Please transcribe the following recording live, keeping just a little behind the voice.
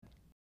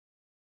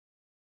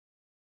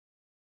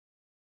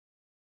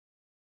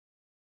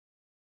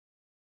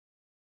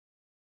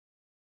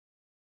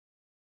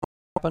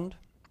happened?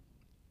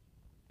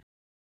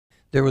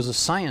 There was a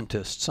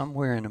scientist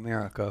somewhere in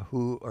America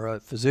or a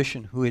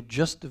physician who had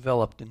just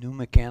developed a new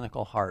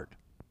mechanical heart,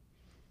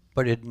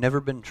 but it had never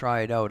been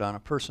tried out on a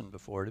person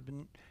before. It had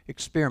been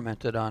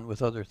experimented on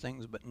with other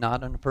things, but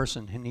not on a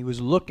person. And he was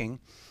looking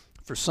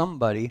for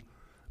somebody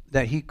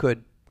that he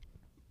could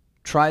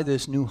try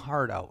this new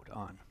heart out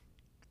on.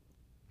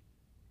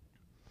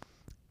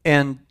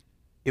 And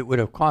it would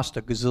have cost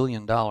 $1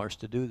 gazillion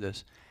to do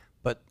this.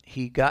 But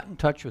he got in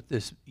touch with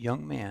this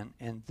young man,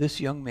 and this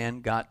young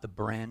man got the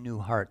brand new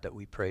heart that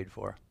we prayed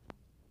for.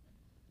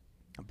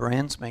 A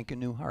brand spanking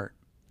new heart.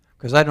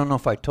 Because I don't know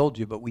if I told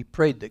you, but we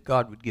prayed that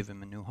God would give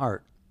him a new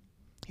heart.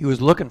 He was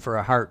looking for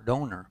a heart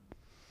donor.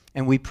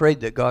 And we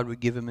prayed that God would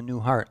give him a new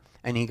heart.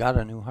 And he got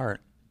a new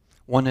heart.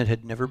 One that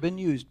had never been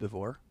used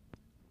before.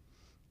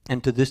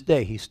 And to this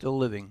day, he's still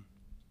living.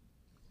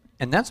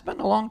 And that's been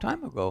a long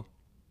time ago.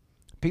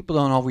 People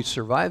don't always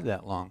survive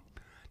that long.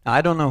 Now,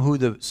 I don't know who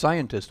the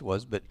scientist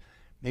was, but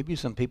maybe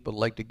some people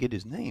like to get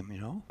his name, you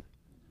know.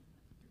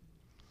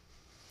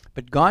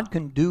 But God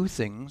can do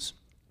things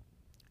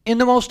in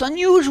the most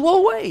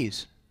unusual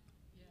ways.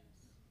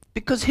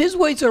 Because his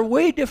ways are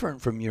way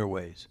different from your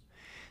ways.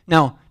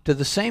 Now, to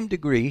the same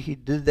degree he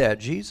did that,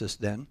 Jesus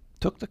then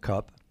took the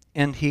cup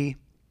and he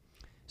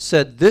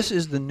said, "This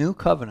is the new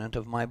covenant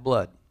of my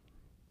blood."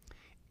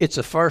 It's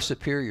a far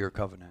superior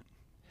covenant.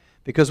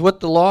 Because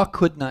what the law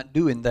could not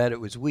do in that it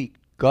was weak,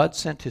 God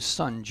sent his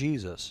son,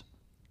 Jesus.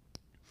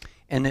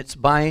 And it's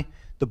by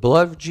the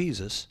blood of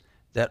Jesus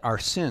that our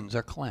sins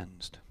are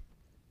cleansed.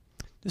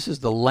 This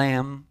is the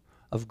Lamb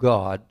of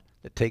God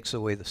that takes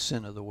away the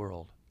sin of the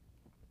world.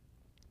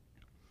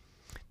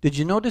 Did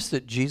you notice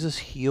that Jesus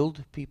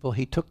healed people?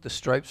 He took the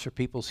stripes for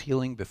people's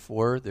healing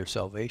before their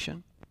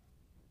salvation.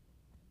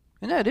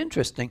 Isn't that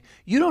interesting?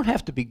 You don't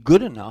have to be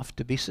good enough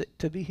to be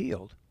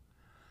healed.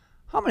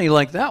 How many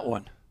like that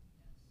one?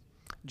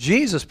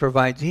 Jesus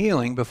provides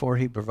healing before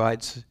he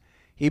provides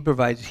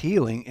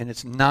healing, and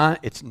it's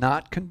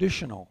not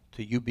conditional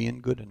to you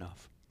being good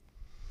enough.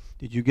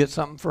 Did you get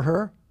something for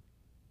her?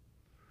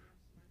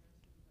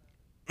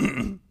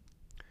 We're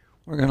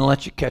going to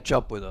let you catch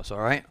up with us, all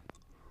right?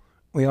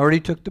 We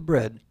already took the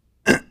bread.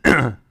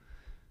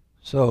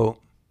 So,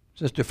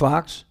 Sister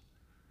Fox,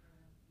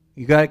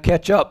 you got to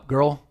catch up,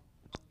 girl.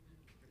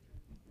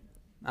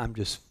 I'm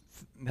just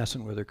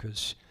messing with her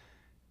because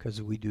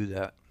we do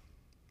that.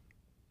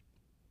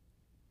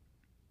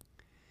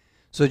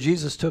 So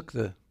Jesus took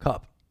the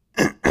cup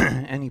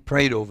and he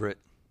prayed over it.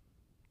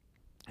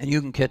 And you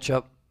can catch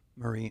up,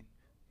 Marie.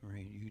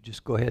 Marie, you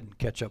just go ahead and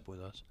catch up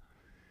with us.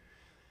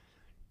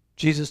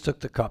 Jesus took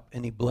the cup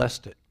and he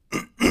blessed it.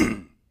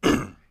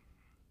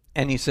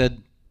 And he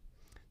said,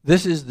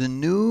 "This is the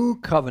new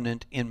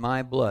covenant in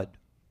my blood."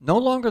 No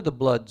longer the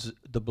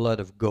blood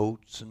of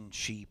goats and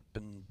sheep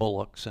and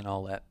bullocks and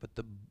all that, but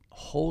the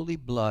holy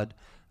blood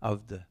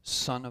of the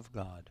Son of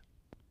God.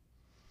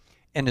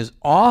 And as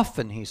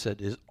often, he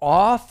said, as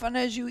often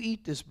as you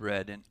eat this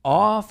bread and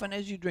often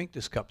as you drink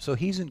this cup. So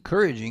he's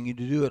encouraging you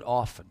to do it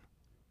often.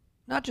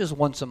 Not just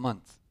once a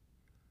month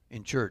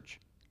in church,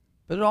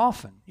 but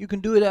often. You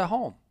can do it at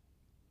home.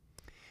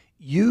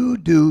 You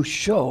do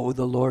show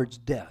the Lord's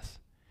death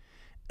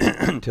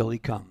until he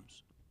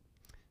comes.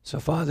 So,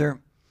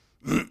 Father,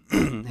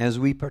 as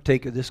we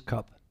partake of this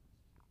cup,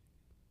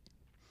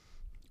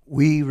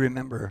 we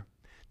remember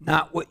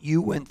not what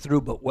you went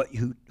through, but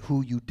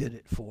who you did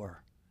it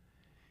for.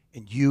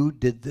 And you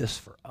did this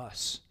for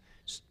us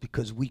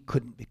because we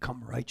couldn't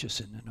become righteous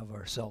in and of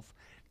ourselves.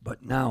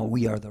 But now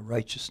we are the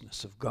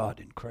righteousness of God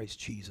in Christ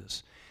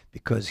Jesus,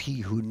 because he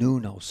who knew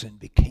no sin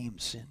became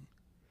sin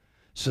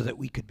so that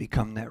we could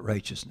become that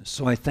righteousness.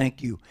 So I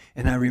thank you,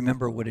 and I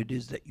remember what it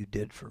is that you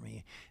did for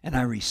me, and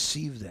I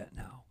receive that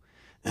now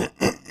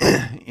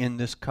in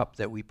this cup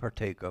that we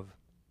partake of.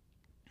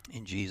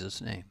 In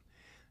Jesus' name.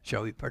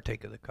 Shall we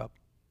partake of the cup?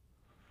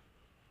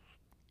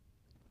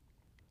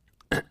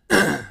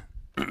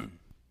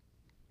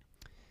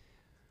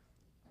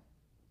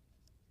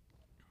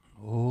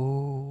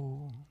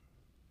 Oh,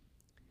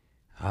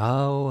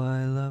 how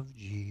I love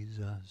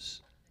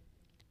Jesus.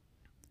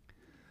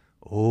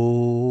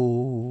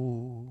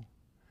 Oh,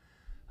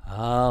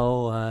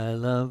 how I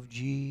love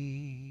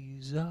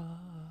Jesus.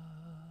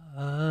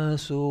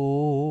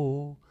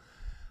 Oh,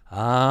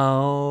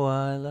 how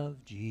I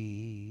love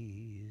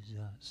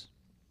Jesus.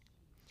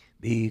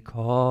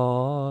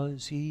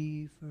 Because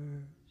he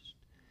first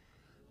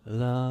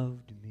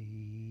loved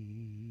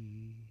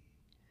me.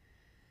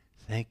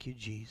 Thank you,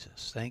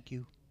 Jesus. Thank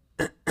you.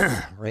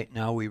 Right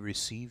now we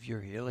receive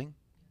your healing.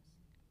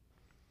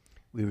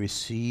 We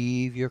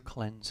receive your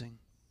cleansing.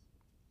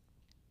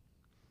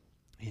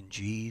 In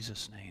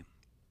Jesus' name.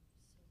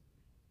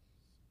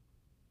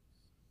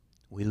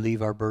 We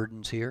leave our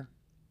burdens here.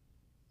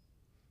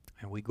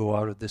 And we go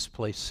out of this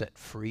place set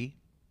free,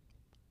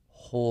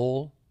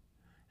 whole,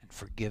 and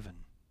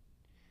forgiven.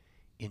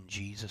 In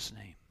Jesus'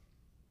 name.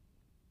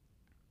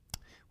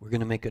 We're going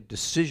to make a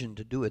decision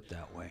to do it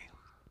that way.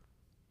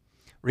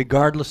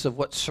 Regardless of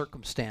what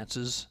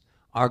circumstances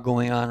are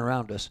going on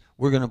around us,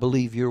 we're going to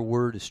believe your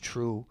word is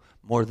true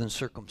more than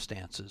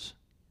circumstances.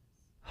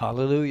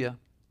 Hallelujah.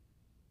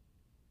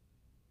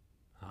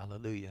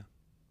 Hallelujah.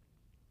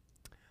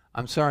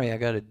 I'm sorry I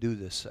got to do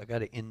this. I got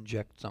to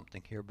inject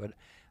something here, but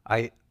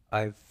I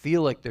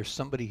feel like there's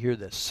somebody here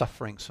that's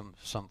suffering from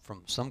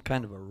some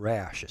kind of a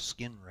rash, a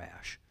skin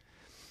rash.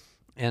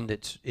 And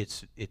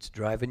it's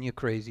driving you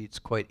crazy. It's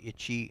quite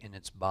itchy and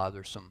it's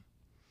bothersome.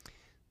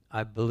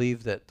 I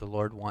believe that the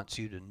Lord wants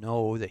you to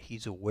know that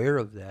he's aware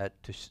of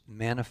that, to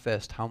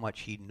manifest how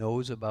much he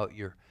knows about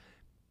your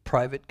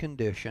private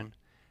condition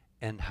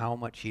and how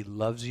much he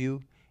loves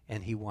you,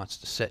 and he wants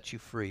to set you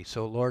free.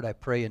 So Lord, I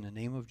pray in the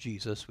name of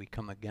Jesus, we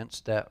come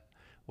against that,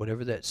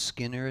 whatever that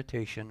skin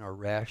irritation or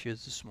rash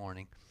is this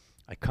morning.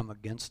 I come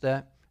against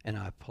that and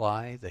I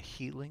apply the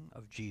healing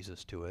of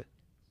Jesus to it.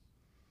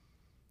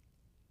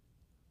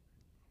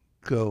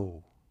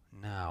 Go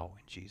now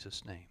in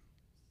Jesus' name.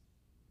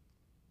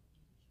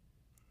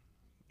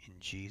 In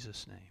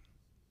Jesus' name.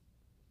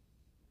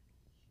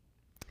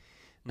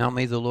 Now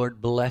may the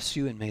Lord bless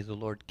you and may the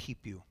Lord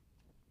keep you.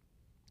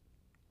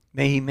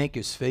 May he make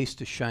his face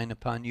to shine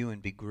upon you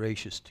and be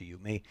gracious to you.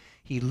 May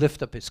he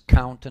lift up his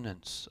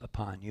countenance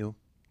upon you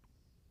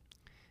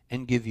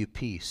and give you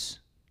peace.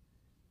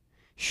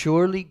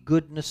 Surely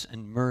goodness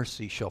and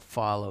mercy shall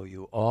follow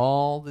you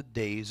all the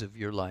days of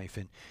your life,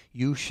 and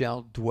you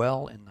shall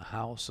dwell in the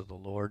house of the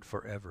Lord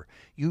forever.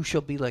 You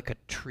shall be like a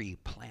tree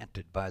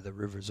planted by the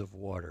rivers of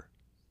water.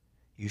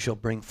 You shall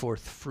bring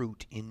forth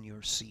fruit in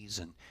your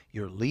season.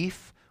 Your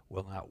leaf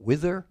will not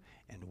wither,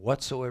 and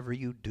whatsoever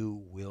you do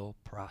will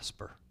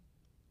prosper.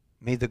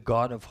 May the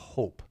God of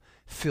hope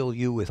fill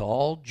you with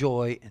all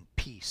joy and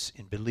peace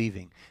in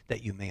believing,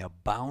 that you may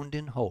abound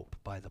in hope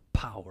by the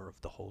power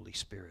of the Holy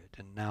Spirit.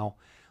 And now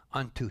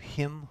unto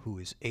him who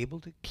is able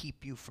to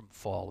keep you from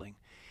falling,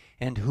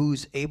 and who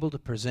is able to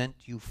present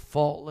you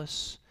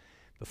faultless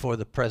before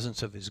the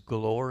presence of his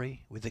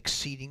glory with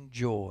exceeding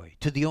joy,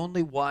 to the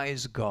only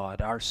wise God,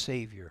 our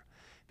Savior,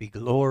 be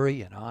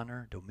glory and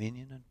honor,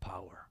 dominion and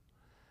power,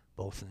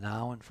 both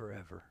now and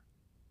forever.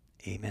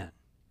 Amen.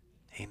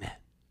 Amen.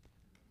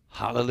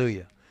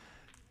 Hallelujah.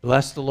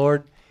 Bless the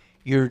Lord.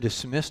 You're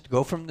dismissed.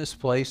 Go from this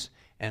place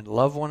and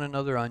love one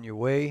another on your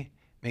way.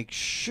 Make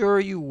sure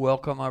you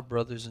welcome our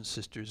brothers and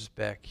sisters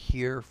back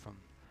here from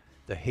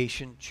the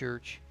Haitian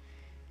church.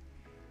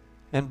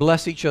 And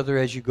bless each other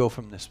as you go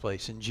from this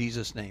place. In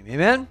Jesus' name.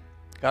 Amen.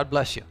 God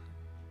bless you.